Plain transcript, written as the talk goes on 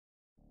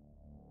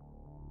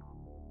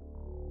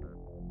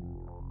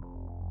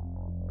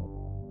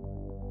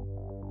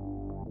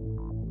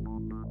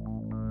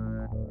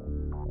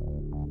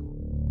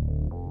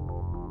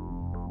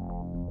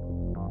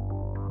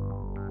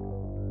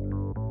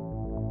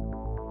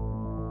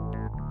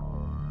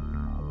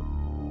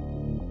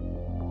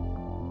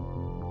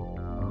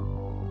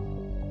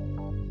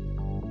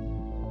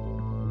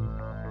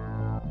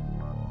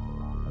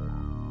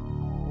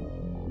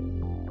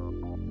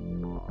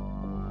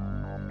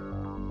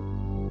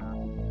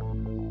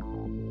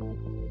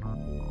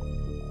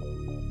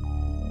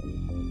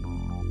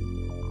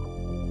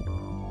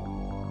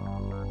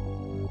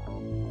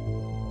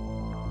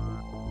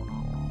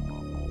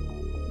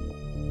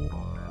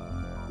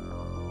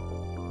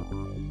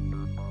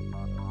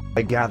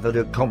I gathered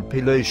a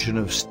compilation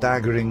of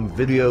staggering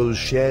videos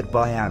shared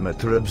by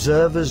amateur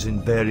observers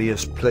in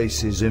various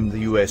places in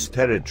the US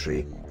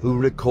territory, who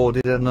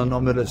recorded an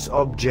anomalous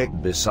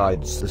object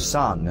besides the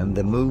sun and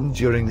the moon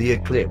during the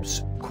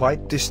eclipse,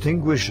 quite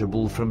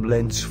distinguishable from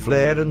lens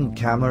flare and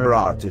camera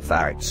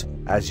artifacts,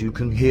 as you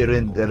can hear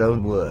in their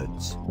own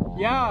words.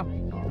 Yeah.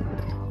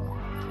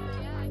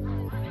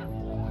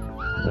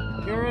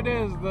 Here it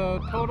is,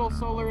 the total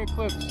solar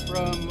eclipse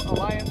from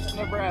Alliance,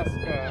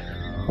 Nebraska.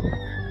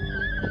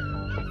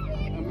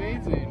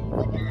 Amazing.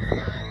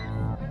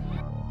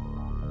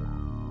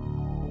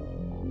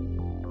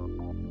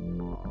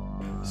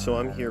 So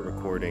I'm here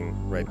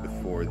recording right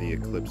before the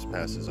eclipse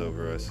passes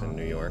over us in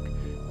New York,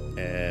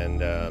 and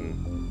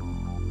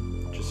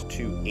just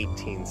two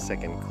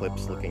 18-second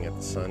clips looking at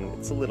the sun.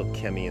 It's a little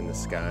chemmy in the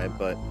sky,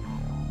 but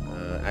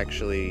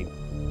actually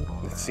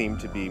it seemed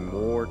to be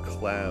more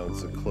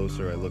clouds the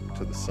closer I looked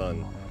to the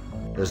sun.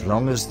 As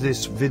long as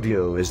this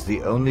video is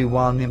the only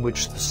one in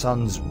which the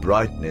sun's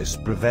brightness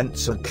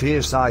prevents a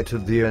clear sight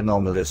of the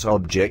anomalous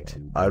object,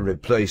 I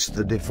replaced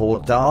the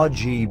default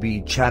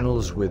RGB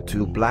channels with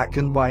two black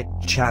and white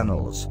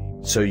channels,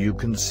 so you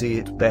can see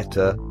it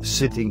better,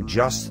 sitting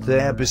just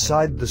there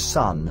beside the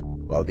sun,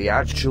 while the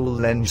actual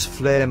lens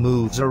flare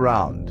moves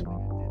around.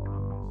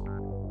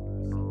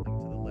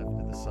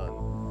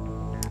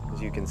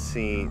 As you can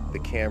see, the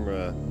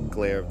camera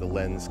glare of the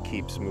lens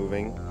keeps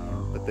moving,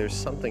 but there's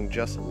something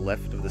just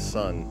left of the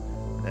sun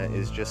that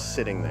is just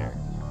sitting there.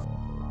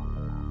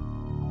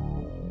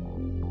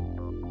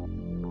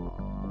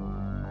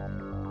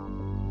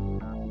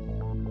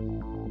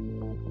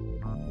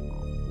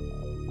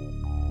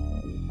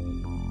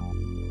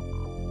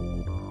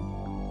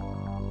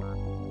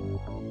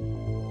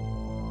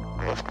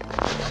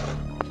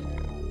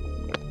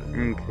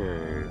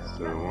 Okay,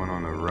 so the one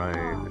on the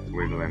right that's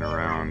wiggling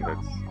around,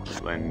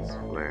 that's lens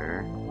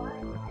flare.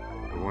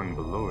 The one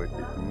below it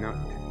is not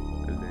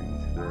the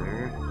lens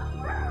flare.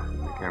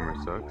 The camera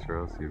sucks, or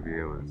else you'll be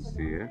able to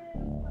see it.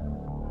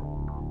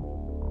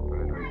 But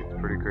I think it's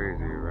pretty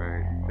crazy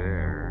right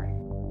there.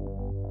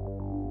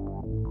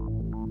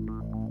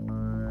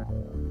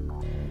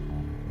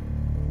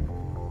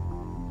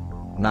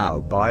 Now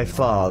by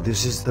far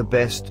this is the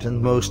best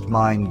and most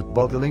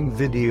mind-boggling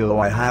video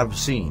I have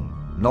seen.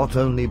 Not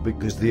only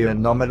because the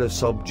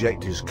anomalous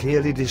object is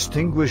clearly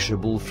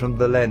distinguishable from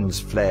the lens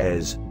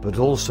flares, but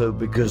also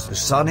because the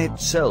sun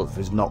itself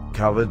is not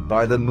covered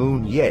by the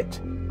moon yet,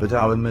 but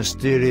our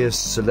mysterious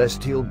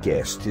celestial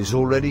guest is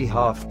already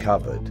half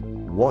covered,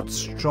 what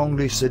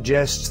strongly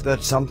suggests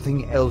that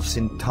something else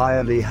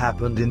entirely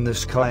happened in the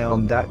sky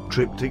on that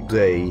cryptic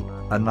day.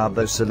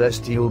 Another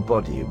celestial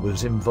body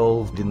was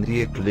involved in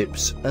the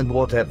eclipse, and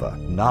whatever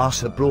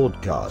NASA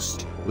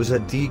broadcast was a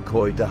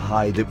decoy to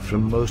hide it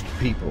from most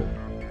people.